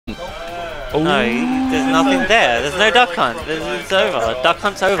No, there's nothing there. There's no duck hunt. It's over. Duck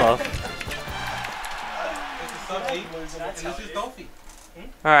hunt's over.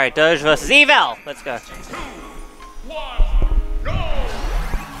 Alright, Doge versus EVAL. Let's go.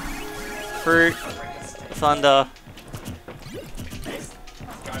 Fruit. Thunder.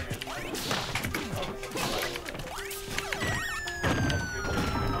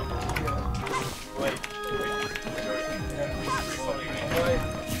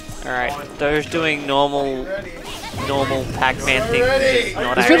 Alright, Doge doing normal Pac-Man thing.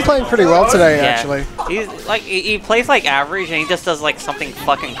 He's been playing pretty well today, actually. He's like he plays like average, and he just does like something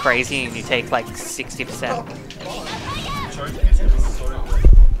fucking crazy, and you take like 60%.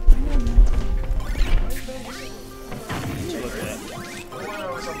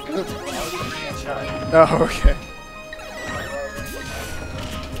 Oh, okay.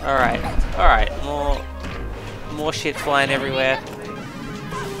 Alright, more shit flying everywhere.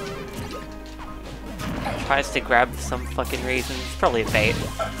 Tries to grab for some fucking reason. It's probably a bait.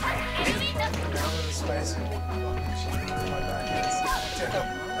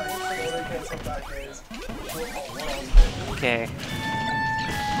 Okay.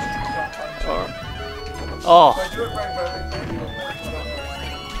 Oh.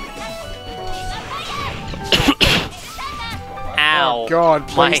 Ow. Oh God,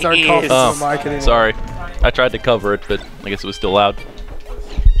 please don't cough into the mic anymore. Sorry. I tried to cover it, but I guess it was still loud.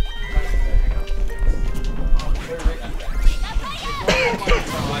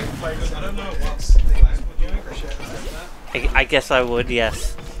 I guess I would,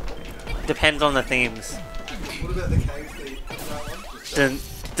 yes. Depends on the themes. What about the cave theme?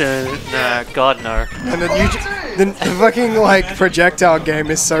 Nah, God no. And the fucking like projectile game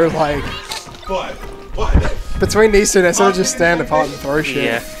is so like. Between these two, they sort of just stand apart and throw shit.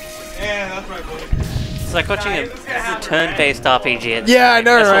 Yeah. Yeah, that's right, boy. It's like watching a turn-based RPG. Yeah, I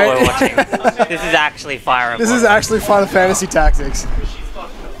know, That's right? what we're watching. This is actually Fire Emblem. This is actually Final Fantasy Tactics.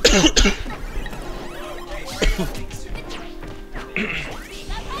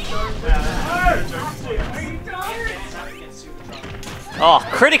 Oh,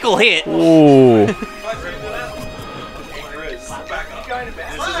 critical hit! Ooh. This is a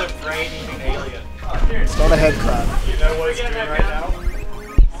brain-eating alien. It's not a head crab. You know what he's doing right now?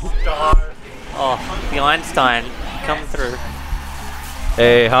 Oh, the Einstein come through.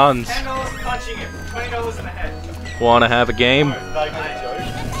 Hey, Hans. $10 punching him. $20 in the head. Wanna have a game?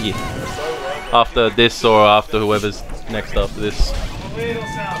 Yeah. After this or after whoever's next after this.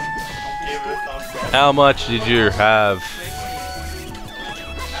 How much did you have?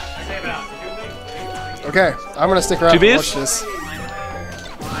 Okay, I'm gonna stick around 2 and beers? watch this.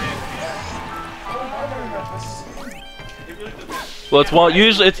 Well, it's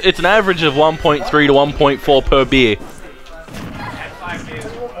usually it's an average of 1.3 to 1.4 per beer.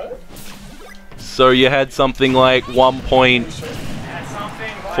 So you had something like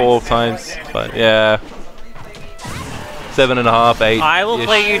 1.4 times, but yeah, 7.5, 8. I will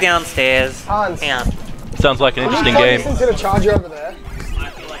play you downstairs. Hans. Yeah. Sounds like an interesting game. Listen to the charger over there.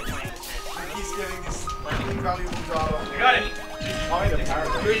 He's getting this invaluable data. You got it.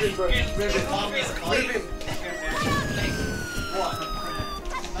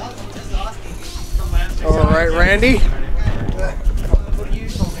 Alright, Randy.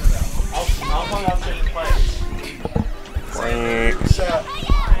 I'll find out certain players.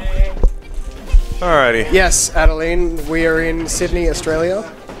 Alrighty. Yes, Adeline, we are in Sydney, Australia.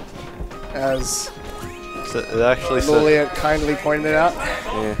 As So it actually said. Lulia kindly pointed out.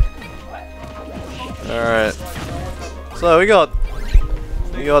 Yeah. Alright. So we got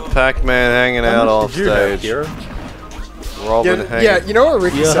Pac-Man hanging out off stage. Robin hanging. Yeah, you know what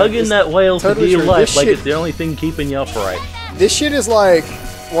Ricky You're said? hugging that whale for totally dear true. life This like shit- it's the only thing keeping you upright. This shit is like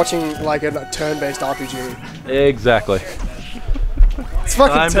watching like a turn-based RPG. Exactly. It's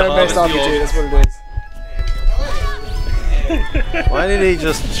fucking I'm turn-based honest, RPG, that's what it is. Why did he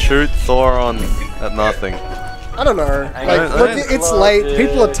just shoot Thor at nothing? I don't know. Like, don't- look, I don't- it's late,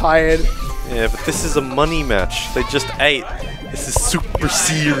 people are tired. Yeah, but this is a money match. They just ate. This is super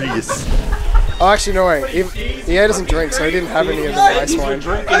serious. Oh, actually, no way. EA doesn't drink, so he didn't have any of the ice wine.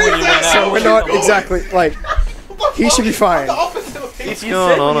 So we're not exactly, like, he should be fine. If you going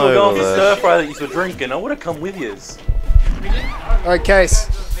said on when you were over going for there? stir fry that you were drinking, I would have come with yous. Alright, Case.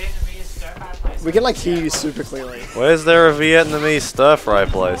 We can, like, hear you super clearly. Where's there a Vietnamese stir fry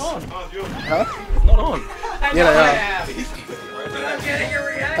place? Huh? Not on. Yeah, they are.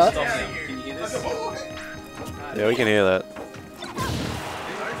 Huh? Can you hear this? Yeah, we can hear that.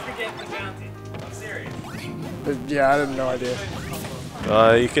 Yeah, I have no idea.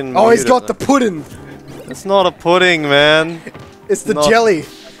 You can. Oh, he's mute got it the now. pudding! It's not a pudding, man. It's the Not- jelly.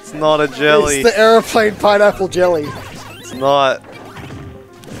 It's It's not a jelly. It's the aeroplane pineapple jelly. It's not.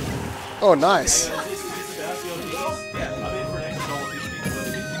 Oh, nice.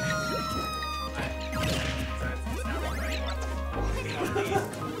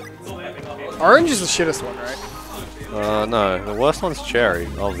 Orange is the shittest one, right? No. The worst one's cherry,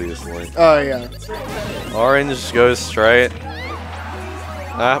 obviously. Oh, yeah. Orange goes straight.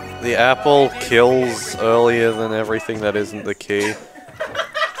 The apple kills earlier than everything that isn't the key.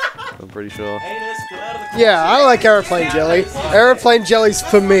 I'm pretty sure. Yeah, I like aeroplane jelly. Aeroplane jelly's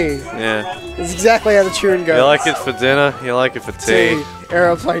for me. Yeah. It's exactly how the tune goes. You like it for dinner, you like it for tea.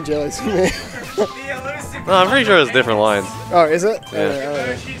 Aeroplane jelly's for me. No, I'm pretty sure it's different lines. Oh, is it?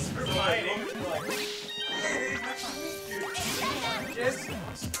 Yeah.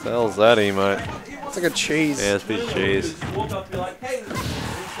 What the hell's that emote? It's like a cheese. Yeah, it's a piece of cheese.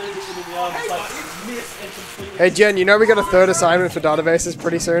 Hey Jen, you know we got a third assignment for databases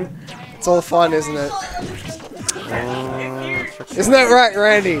pretty soon? It's all fun, isn't it? Isn't that right,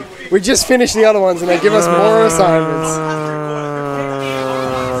 Randy? We just finished the other ones and they give us more assignments.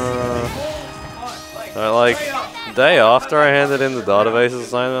 Like, the day after I handed in the databases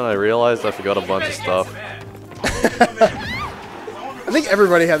assignment, I realized I forgot a bunch of stuff. I think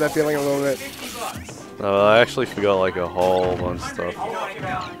everybody had that feeling a little bit. No, I actually forgot like a whole bunch of stuff.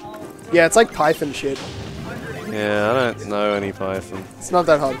 Yeah, it's like Python shit. Yeah, I don't know any Python. It's not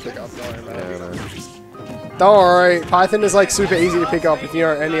that hard to pick up, don't worry about Yeah, it. I know. Don't worry, Python is like super easy to pick up if you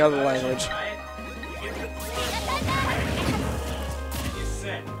know any other language.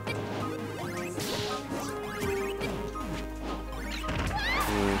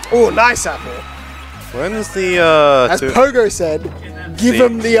 Oh, nice apple. When's the As Pogo said, give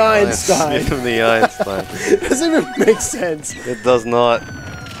him the Einstein. Give him the Einstein. It doesn't even make sense. It does not.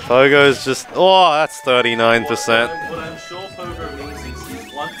 Pogo's just. Oh, that's 39%. What I'm sure Pogo means is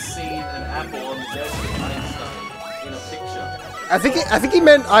he's once seen an apple on the desk of Einstein in a picture. I think he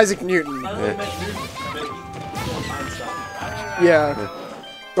meant Isaac Newton. I don't know, meant Newton, but he thought Einstein. Yeah.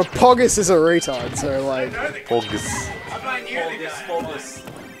 But Pogus is a retard, so like. Pogus.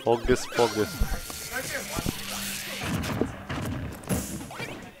 Pogus. Pogus.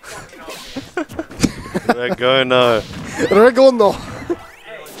 We're going no. Regondo.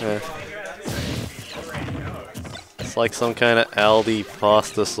 Yeah. It's like some kind of Aldi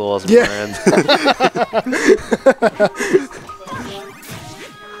pasta sauce brand.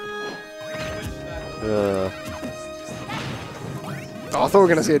 Oh, I thought we were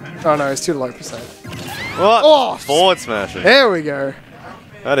gonna see it. Oh no, it's too low percent. What? Oh, Forward smashing. there we go.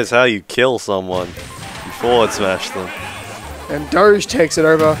 That is how you kill someone. You forward smash them. And Doge takes it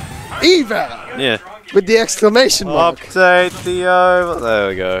over. EVAL! Yeah. With the exclamation mark. Update the over. There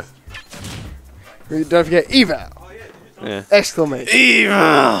we go. Don't forget EVAL! Yeah. Exclamation.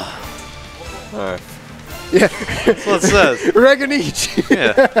 EVAL! Alright. Yeah. That's what it says. Reganich.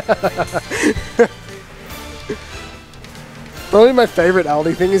 Yeah. Probably my favorite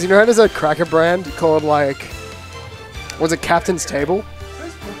Aldi thing is, you know how there's a cracker brand called like, was it Captain's Table?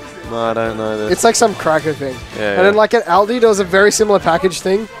 No, I don't know this. It's like some cracker thing. Yeah, and then like at Aldi there was a very similar package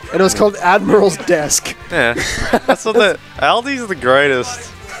thing, and it was called Admiral's Desk. Yeah. That's what the Aldi's the greatest.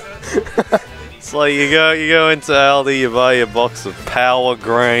 It's like you go into Aldi, you buy your box of Power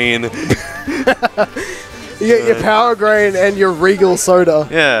Grain. You get your Power Grain and your Regal soda.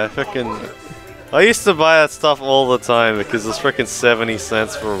 Yeah, frickin'. I used to buy that stuff all the time because it's frickin' 70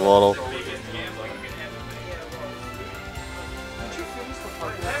 cents for a bottle.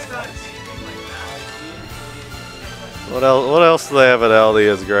 What else do they have at Aldi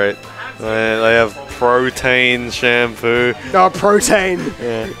is great? They have protein shampoo. No, protein.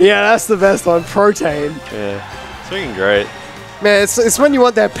 Yeah. Yeah, that's the best one. Protein. Yeah. It's freaking great. Man, it's when you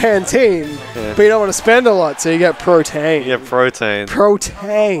want that Pantene, Yeah. but you don't want to spend a lot, so you get protein. You get protein.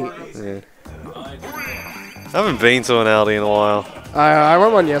 Protein. Yeah. I haven't been to an Aldi in a while. I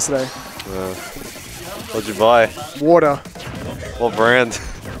went one yesterday. What'd you buy? Water. What brand?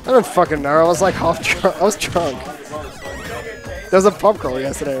 I don't fucking know. I was like half drunk. I was drunk. There was a pop crawl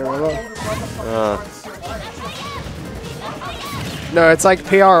yesterday, remember? No, it's like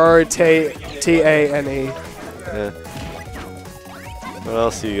PROTANE. Yeah. What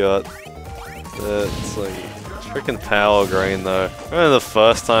else you got? It's like freaking Power Grain though. I remember the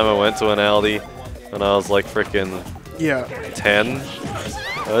first time I went to an Aldi when I was like freaking Yeah. 10. I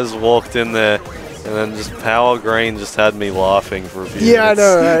just walked in there and then just Power Grain just had me laughing for a few minutes. Yeah, I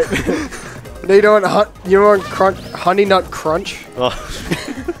know, right? No, you don't want Honey Nut Crunch? Oh.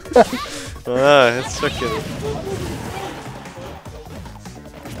 It's freaking.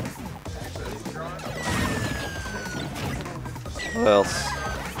 What else?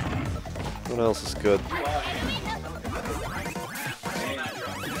 What else is good?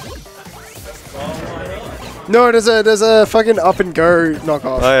 No, there's a fucking up and go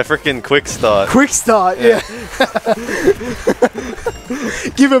knockoff. Oh yeah, freaking quick start. Quick start, yeah.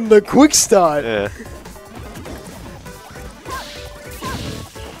 Give him the quick start. Yeah.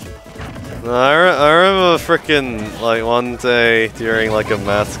 No, I remember freaking like one day during like a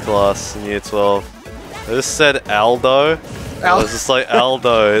maths class in year 12. They just said Aldo. It was just like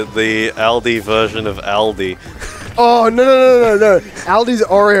Aldo, the Aldi version of Aldi. Oh no! Aldi's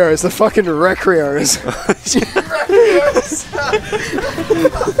Oreos, the fucking Recreos.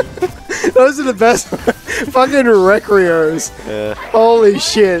 Those are the best. Fucking Recreos. Yeah. Holy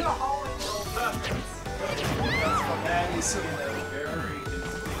shit.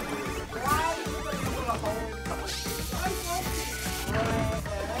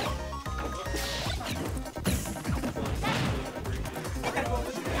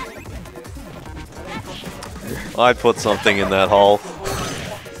 I put something in that hole.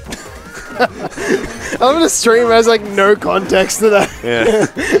 I'm gonna stream has like no context to that. Yeah.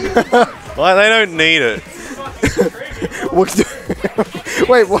 Well, they don't need it.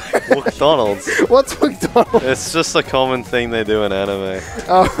 Wait, what? McDonald's. What's McDonald's? It's just a common thing they do in anime.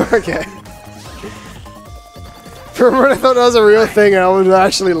 Oh, okay. For a minute I thought that was a real thing and I would have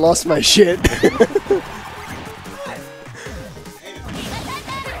actually lost my shit.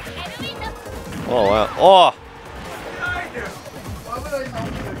 Oh wow. Oh!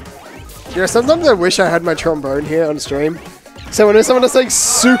 Yeah, sometimes I wish I had my trombone here on stream. So when there's someone that's like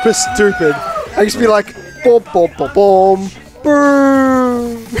super stupid, I just be like, boom, boom, boom, boom,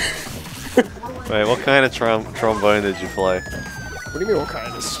 boom. Wait, what kind of trombone did you play? What do you mean, what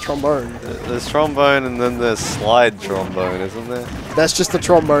kind? It's trombone. There's trombone and then there's slide trombone, isn't there? That's just the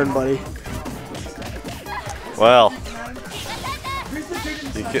trombone, buddy. Well,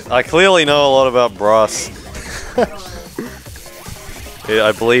 I clearly know a lot about brass. Yeah,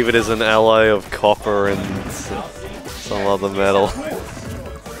 I believe it is an alloy of copper and some other metal.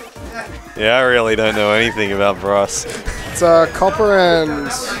 Yeah, I really don't know anything about brass. It's copper and...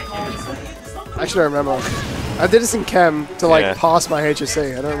 Actually, I don't remember. I did this in chem to like pass my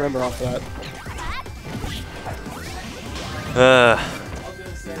HSC. I don't remember after that.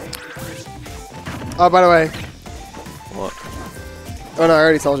 Oh, by the way. What? Oh no, I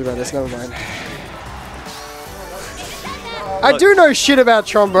already told you about this. Never mind. I do know shit about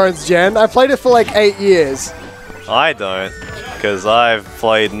trombones, Jen. I played it for like 8 years. I don't, because I've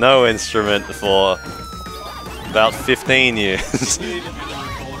played no instrument for about 15 years.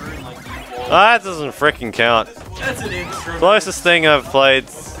 That doesn't freaking count. That's an instrument. Closest thing I've played...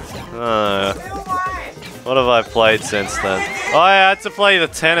 what have I played since then? Oh, I had to play the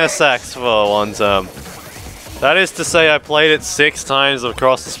tenor sax for one term. That is to say I played it 6 times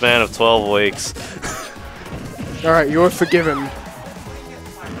across the span of 12 weeks. Alright, you're forgiven.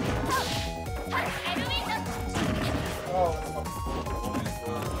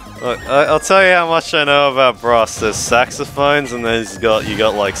 Look, I'll tell you how much I know about brass. There's saxophones, and then you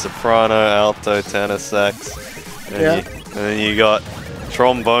got like soprano, alto, tenor sax, and then you got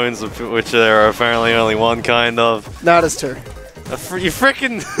trombones, which there are apparently only one kind of. No, there's 2. You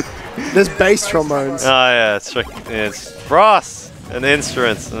freaking. There's bass trombones. Oh yeah, it's brass and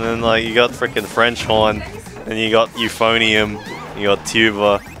instruments, and then like you got freaking French horn, and you got euphonium, you got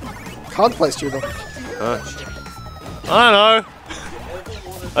tuba. Can't play tuba. I don't know.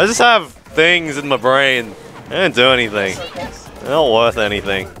 I just have things in my brain. They don't do anything. They're not worth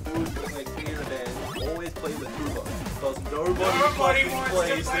anything. Always play the tuba, because nobody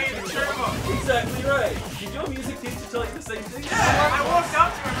plays the tuba. Exactly right. Did your music teacher tell you the same thing? Yeah, I walked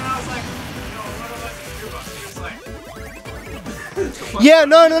up to him and I was like, what about the tuba? He was like... Yeah,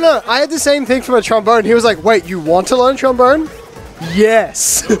 no. I had the same thing for my trombone. He was like, wait, you want to learn trombone?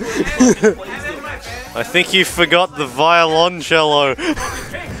 Yes. I think you forgot the violoncello.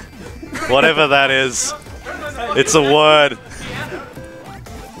 Whatever that is. It's a word.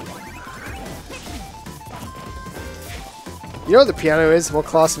 You know what the piano is? What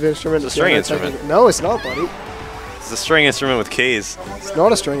class of instrument? It's a string instrument. No, it's not, buddy. It's a string instrument with keys. It's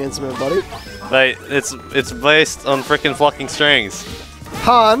not a string instrument, buddy. Mate, it's based on frickin' fucking strings.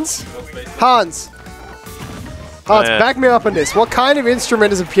 Hans, back me up on this. What kind of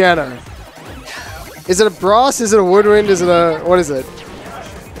instrument is a piano? Is it a brass? Is it a woodwind? Is it a... what is it?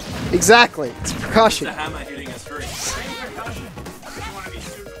 Exactly. It's percussion. It's a hammer hitting a string.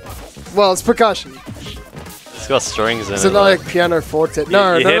 Well, it's percussion. It's got strings in it. Is it not like piano forte?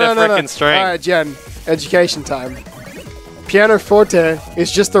 No. You hit a frickin' string. Alright, Jen. Education time. Piano forte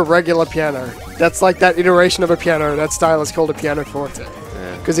is just a regular piano. That's like that iteration of a piano. That style is called a piano forte.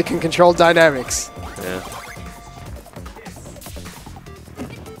 Yeah. because it can control dynamics. Yeah.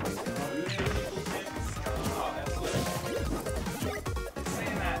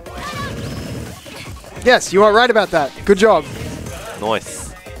 Yes, you are right about that. Good job.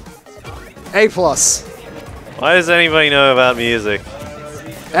 Nice. A+. Why does anybody know about music?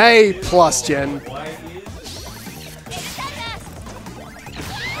 A+, Jen.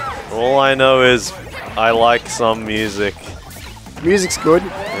 All I know is I like some music. Music's good.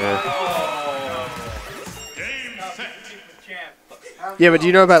 Yeah. Yeah, but do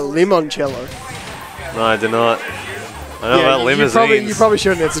you know about limoncello? No, I do not. I know about limousines. You probably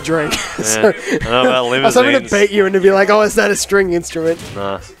shouldn't. It's a drink. Yeah. So, I know about I was limousines. hoping to bait you and to be like, oh, is that a string instrument?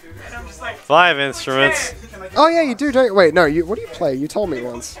 Nah. 5 instruments. Oh, yeah, you do, don't you? Wait, no, what do you play? You told me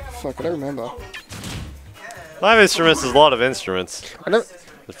once. Fuck, I don't remember. 5 instruments is a lot of instruments. I know.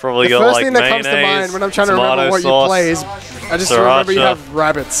 It's probably The got first like thing that comes to mayonnaise, mind when I'm trying to tomato remember what sauce. you play is I just remember you sriracha. have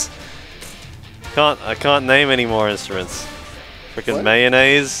rabbits. I can't name any more instruments. Freaking What?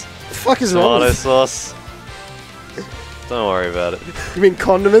 mayonnaise, The fuck is wrong tomato with sauce. Don't worry about it. you? Mean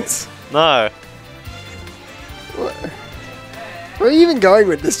condiments? No. What? Where are you even going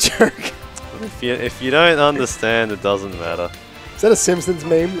with this joke? If you don't understand, it doesn't matter. Is that a Simpsons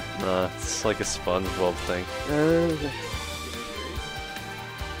meme? Nah, it's like a SpongeBob thing. Okay.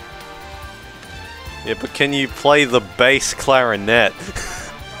 Yeah, but can you play the bass clarinet?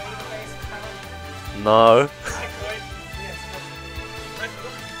 No.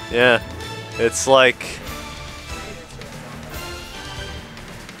 Yeah. It's like...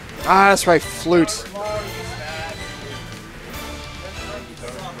 Ah, that's right, flute.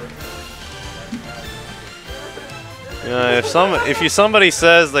 You know, if somebody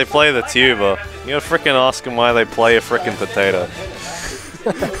says they play the tuba, you gotta frickin' ask them why they play a frickin' potato.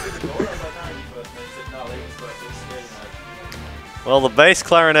 Well, the bass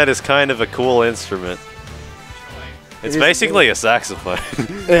clarinet is kind of a cool instrument. It's basically a saxophone.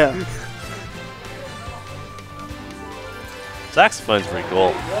 Yeah. Saxophone's pretty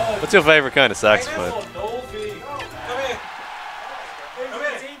cool. What's your favorite kind of saxophone?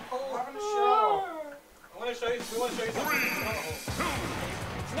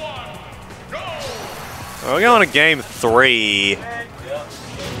 We're going to game 3.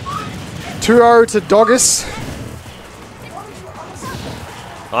 2-0 to Doggis.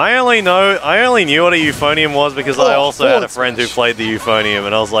 I only knew what a euphonium was because I also had a friend who played the euphonium,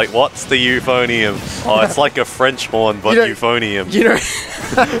 and I was like, "What's the euphonium?" Oh, it's like a French horn, but euphonium. You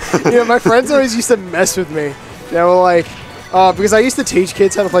know, my friends always used to mess with me. They were like, because I used to teach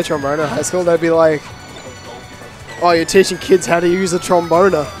kids how to play trombone in high school. They'd be like, "Oh, you're teaching kids how to use a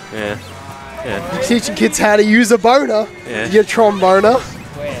tromboner. Yeah. Yeah. You're teaching kids how to use a boner. Yeah. You're tromboner.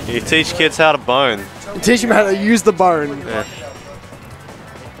 You teach kids how to bone. You teach them how to use the bone." Yeah.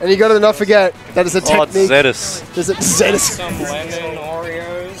 And you gotta not forget that is a Oh, technique. it's Zetus. There's a Zetus. Some lemon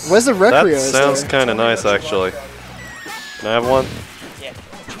Oreos. Where's the That Recreos? sounds kind of nice, actually. Can I have one? Yeah.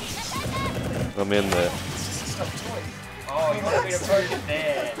 I'm in there. Oh, you want me to put it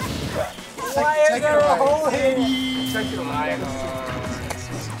there? Take it away.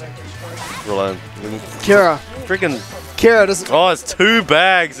 Relax. Kira. Freaking. Kira, does Oh, it's 2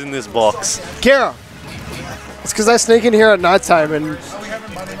 bags in this box. Kira. It's because I sneak in here at nighttime and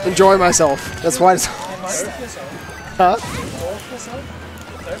enjoy myself. That's why it's... Huh?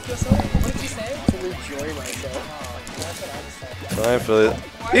 Time for it.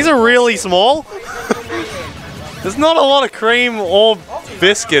 These are really small. There's not a lot of cream or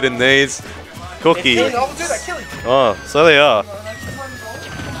biscuit in these. Cookie. Oh, so they are.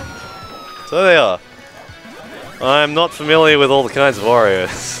 So they are. I'm not familiar with all the kinds of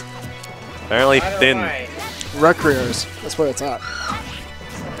Oreos. Apparently thin. Recreos. That's where it's at.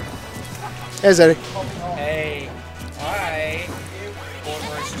 Hey, Eddie. Hey, I bought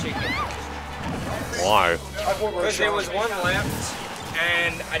roast chicken. Why? Because there was one left,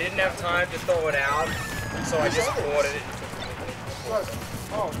 and I didn't have time to throw it out, so I just ordered it.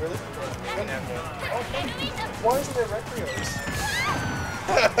 Oh, really? Didn't have one. Why isn't there Recreos?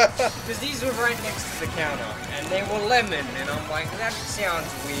 Because these were right next to the counter, and they were lemon, and I'm like, that sounds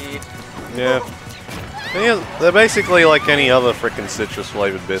weird. Yeah. They're basically like any other frickin' citrus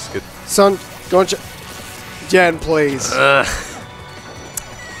flavored biscuit. Son, don't you... Jen, please.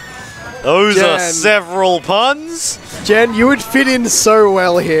 Those are Jen. several puns. Jen, you would fit in so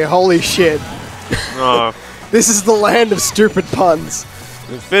well here. Holy shit. No. This is the land of stupid puns.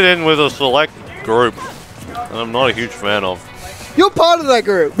 They fit in with a select group that I'm not a huge fan of. You're part of that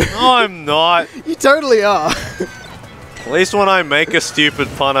group. No, I'm not. You totally are. At least when I make a stupid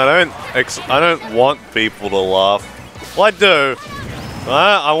pun, I don't want people to laugh. Well, I do,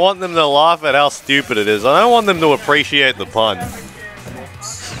 I want them to laugh at how stupid it is. I don't want them to appreciate the pun.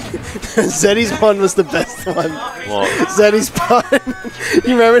 Zeddy's pun was the best one. What? Zeddy's pun.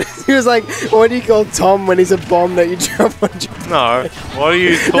 You remember? He was like, what do you call Tom when he's a bomb that you drop on Japan? No. What do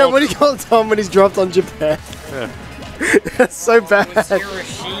you call... No, what do you call Tom when he's dropped on Japan? Yeah. That's so bad. It was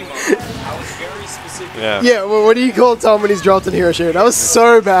Hiroshima. I was very specific. Yeah. Yeah, well, what do you call Tom when he's dropped in Hiroshima? That was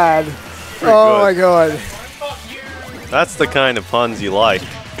so bad. Oh good. my god. That's the kind of puns you like.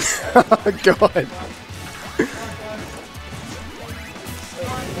 Oh god.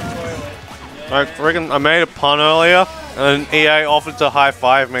 I made a pun earlier, and EA offered to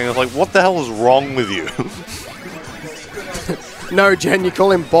high-five me, and I was like, what the hell is wrong with you? No, Jen, you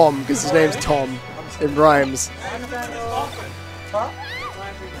call him Bomb because his name's Tom. It rhymes.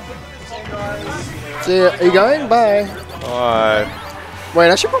 See ya. Are you going? Bye. Alright. Wait,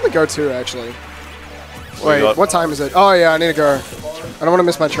 I should probably go too, actually. What you Wait, got? what time is it? Oh yeah, I need to go. I don't want to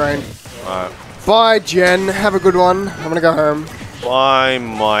miss my train. Alright. Bye, Jen. Have a good one. I'm gonna go home. Bye,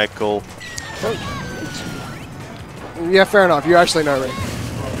 Michael. Yeah, fair enough. You actually know me.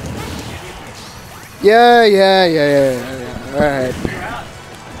 Yeah. Alright.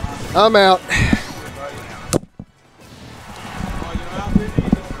 I'm out.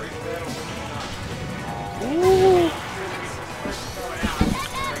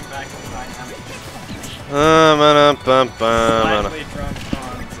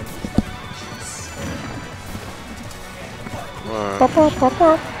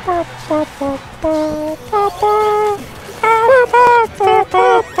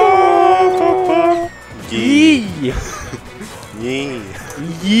 Yee. Yee.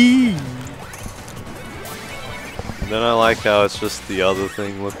 Yee. Then I like how it's just the other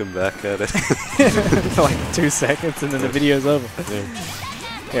thing looking back at it. For like 2 seconds and then the video's over. Yeah.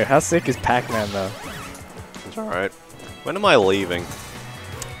 Yo, how sick is PAC-MAN though? It's alright. When am I leaving?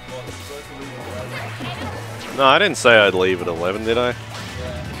 No, I didn't say I'd leave at 11, did I?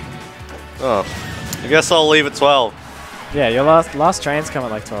 Oh. I guess I'll leave at 12. Yeah, your last trains come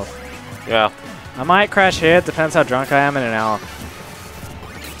at like 12. Yeah. I might crash here, it depends how drunk I am in an hour.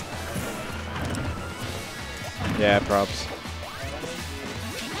 Yeah, props.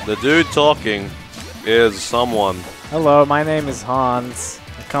 The dude talking is someone. Hello, my name is Hans.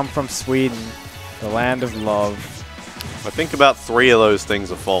 I come from Sweden, the land of love. I think about 3 of those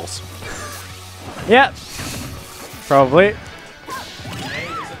things are false. Yeah, probably.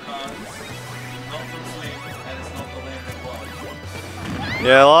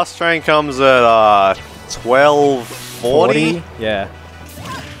 Yeah, last train comes at 12:40. Yeah.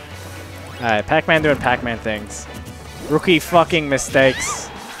 Alright, PAC-MAN doing PAC-MAN things. Rookie fucking mistakes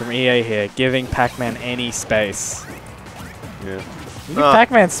from EA here, giving PAC-MAN any space. Yeah. You give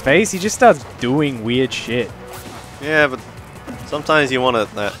PAC-MAN space, he just starts doing weird shit. Yeah, but sometimes you want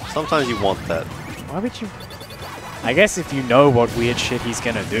that. Sometimes you want that. Why would you? I guess if you know what weird shit he's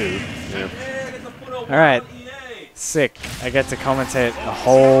gonna do. Yeah. Alright. Sick. I get to commentate the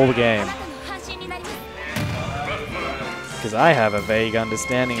whole game. Because I have a vague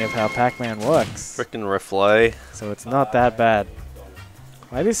understanding of how PAC-MAN works. Frickin' replay. So it's not that bad.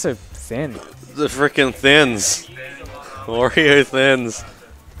 Why are they so thin? The frickin' thins. Oreo thins.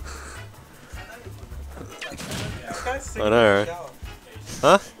 I know, right?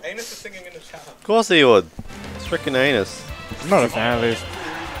 Huh? Anus is singing in the chat. Of course he would. It's frickin' anus. I'm not a fan of this.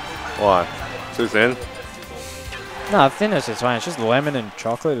 Why? Too thin? No, thinness is fine. It's just lemon and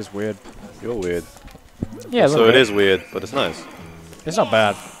chocolate is weird. You're weird. Yeah, So it is weird, but it's nice. It's not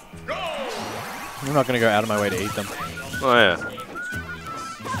bad. I'm not going to go out of my way to eat them. Oh yeah.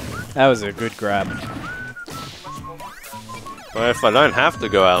 That was a good grab. Well, if I don't have to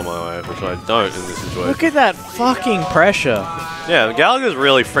go out of my way, which I don't in this situation. Look at that fucking pressure. Yeah, Gallagher's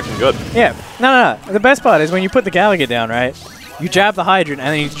really frickin' good. Yeah. No. The best part is when you put the Gallagher down, right? You jab the hydrant and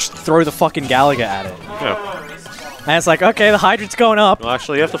then you just throw the fucking Gallagher at it. Yeah. And it's like, okay, the hydrant's going up. Well,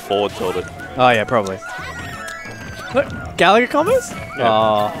 actually, you have to forward tilt it. Oh, yeah, probably. Look, Gallagher combos?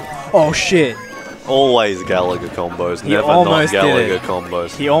 Yeah. Oh, shit. Always Gallagher combos, He never not almost did Gallagher it.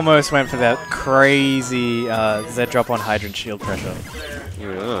 combos. He almost went for that crazy Z drop on hydrant shield pressure.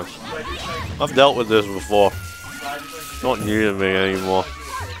 Yeah. I've dealt with this before. Not new to me anymore.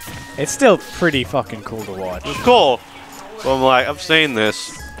 It's still pretty fucking cool to watch. It's cool. But I'm like, I've seen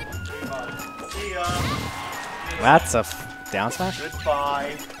this. That's a down smash?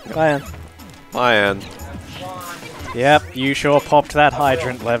 Goodbye. Bye. My end. Yep, you sure popped that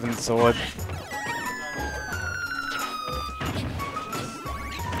hydrant, Levin sword.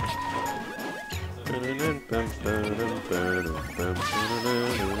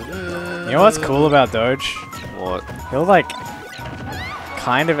 You know what's cool about Doge? What? He'll like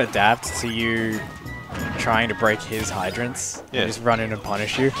kind of adapt to you trying to break his hydrants. Yeah. And just run in and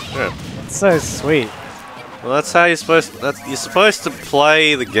punish you. Yeah. It's so sweet. Well, that's how you're supposed. You're supposed to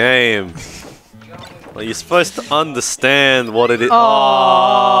play the game. Like, you're supposed to understand what it is. How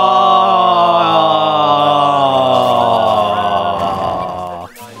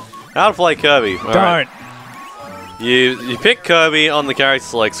to play Kirby. All right. You pick Kirby on the character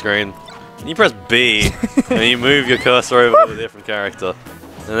select screen. And you press B, and you move your cursor over to a different character.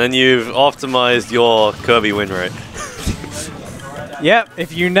 And then you've optimized your Kirby win rate. Yep,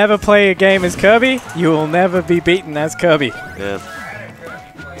 if you never play a game as Kirby, you will never be beaten as Kirby. Yeah.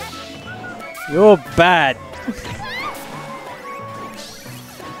 You're bad.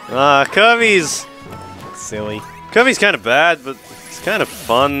 Kirby's Silly. Kirby's kind of bad, but it's kind of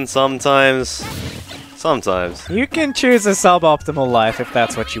fun sometimes. Sometimes. You can choose a suboptimal life if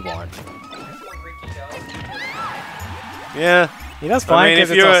that's what you want. Yeah. He does fine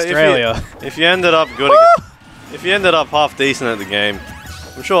because it's Australia. If you ended up good, if you ended up half decent at the game,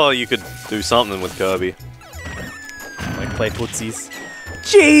 I'm sure you could do something with Kirby. Like play Tootsies.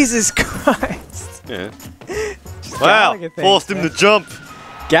 Jesus Christ! Yeah. Wow! Gallagher things, Forced him man. to jump.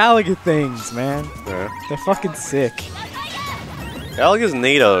 Gallagher things, man. Yeah. They're fucking sick. Gallagher's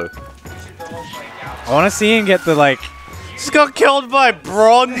neato. I want to see him get the like. Just got killed by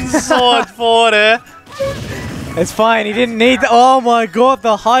Bronze Sword 4 there. It's fine. He didn't need the. Oh my god,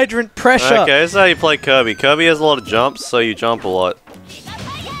 the hydrant pressure. Okay, this is how you play Kirby. Kirby has a lot of jumps, so you jump a lot.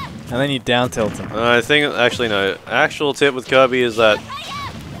 And then you down tilt him. I think, actually no, actual tip with Kirby is that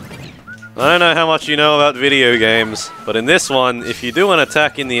I don't know how much you know about video games, but in this one, if you do an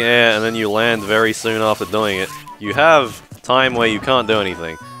attack in the air and then you land very soon after doing it, you have time where you can't do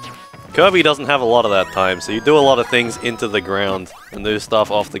anything. Kirby doesn't have a lot of that time, so you do a lot of things into the ground and do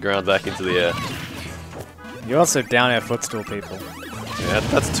stuff off the ground back into the air. You also down air footstool people. Yeah,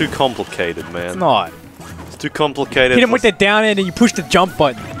 that's too complicated, man. It's not. It's too complicated. Hit him with the down air and you push the jump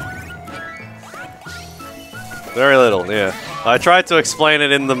button. Very little, yeah. I tried to explain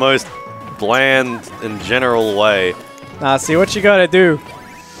it in the most bland and general way. Nah, see what you gotta do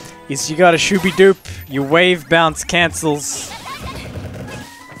is you gotta shooby doop. Your wave bounce cancels.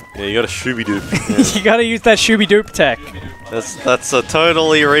 Yeah, you gotta shooby-doop. You gotta use that shooby doop tech. That's a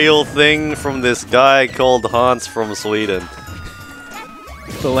totally real thing from this guy called Hans from Sweden.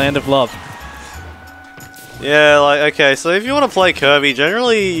 The land of love. Yeah, like, okay, so if you want to play Kirby,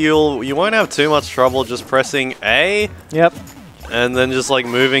 generally you won't have too much trouble just pressing A. Yep. And then just like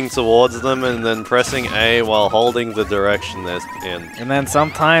moving towards them and then pressing A while holding the direction they're in. And then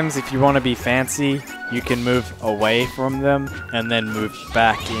sometimes if you want to be fancy, you can move away from them and then move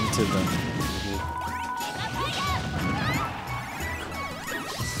back into them.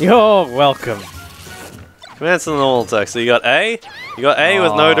 You're welcome. Commands to the normal attack. So you got A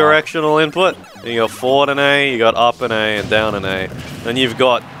with no directional input. You got forward and A, you got up and A, and down and A. Then you've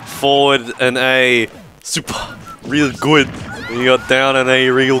got forward and A, super, real good. And you got down and A,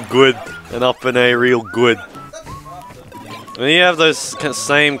 real good, and up and A, real good. And you have those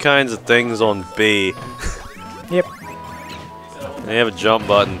same kinds of things on B. Yep. And you have a jump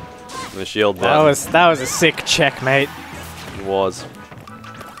button, and a shield button. That was a sick checkmate. It was.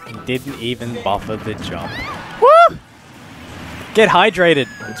 He didn't even buffer the jump. Woo! Get hydrated.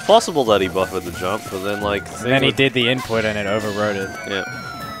 It's possible that he buffered the jump, but then like. And then he did the input and it overrode it. Yeah.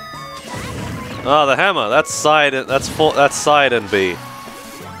 Oh, the hammer. That's side. That's side and B.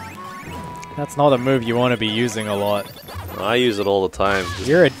 That's not a move you want to be using a lot. I use it all the time.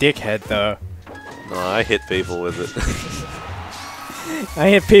 You're a dickhead, though. No, I hit people with it. I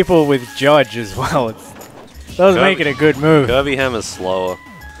hit people with Judge as well. It does make it a good move. Kirby Hammer's slower.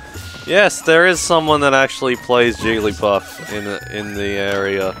 Yes, there is someone that actually plays Jigglypuff in the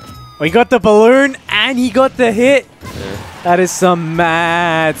area. We got the balloon and he got the hit. Yeah. That is some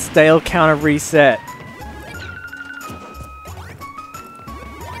mad stale counter reset.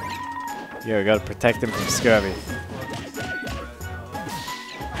 Yo, we gotta protect him from scurvy.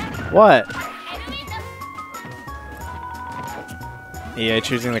 What? EA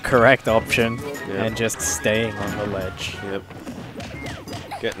choosing the correct option and just staying on the ledge. Yep.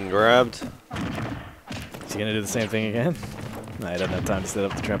 Getting grabbed. Is he gonna do the same thing again? No, he doesn't have time to set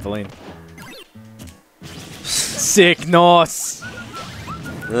up the trampoline. Sick Nos!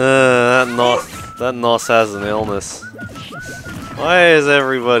 That Nos has an illness. Why has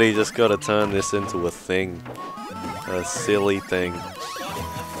everybody just gotta turn this into a thing? A silly thing.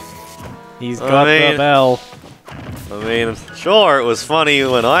 He's got the bell. I mean, sure, it was funny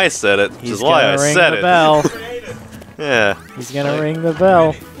when I said it, which is why I said it. Bell. Yeah. He's gonna ring the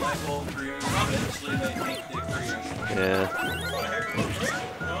bell. Yeah.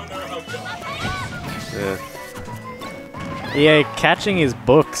 Yeah. EA catching his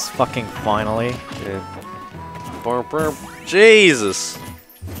books, fucking finally. Yeah. Jesus!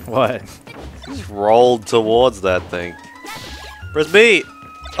 What? Just rolled towards that thing. Press B!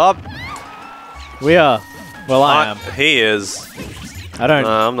 Up! We are. Well, I am. He is. I don't.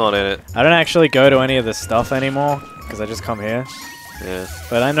 I'm not in it. I don't actually go to any of the stuff anymore because I just come here. Yeah.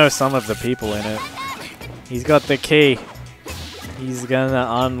 But I know some of the people in it. He's got the key. He's gonna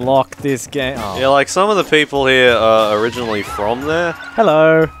unlock this game. Oh. Yeah, like some of the people here are originally from there.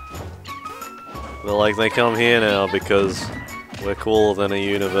 Hello. But like they come here now because we're cooler than a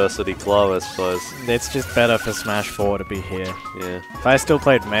university club, I suppose. It's just better for Smash 4 to be here. Yeah. If I still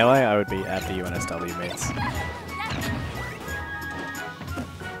played Melee, I would be at the UNSW meets.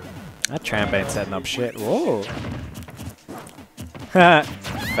 That tramp ain't setting up shit. Whoa.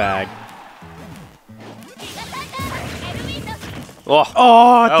 Fag.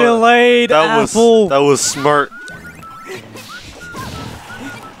 Oh, Delayed apple. That was smart.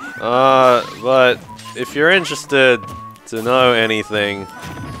 But if you're interested to know anything,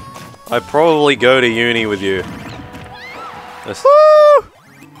 I'd probably go to uni with you.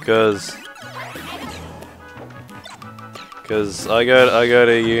 Because I go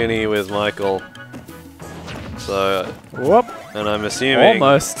to uni with Michael. So Whoop. and I'm assuming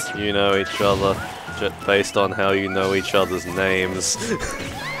Almost. you know each other based on how you know each other's names.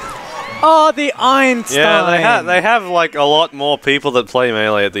 Oh, the Einstein. Yeah, they have like a lot more people that play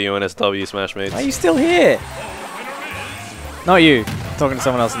Melee at the UNSW Smash meets. Why are you still here? Not you. Talking to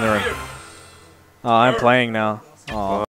someone else in the room. Oh, I'm playing now. Oh.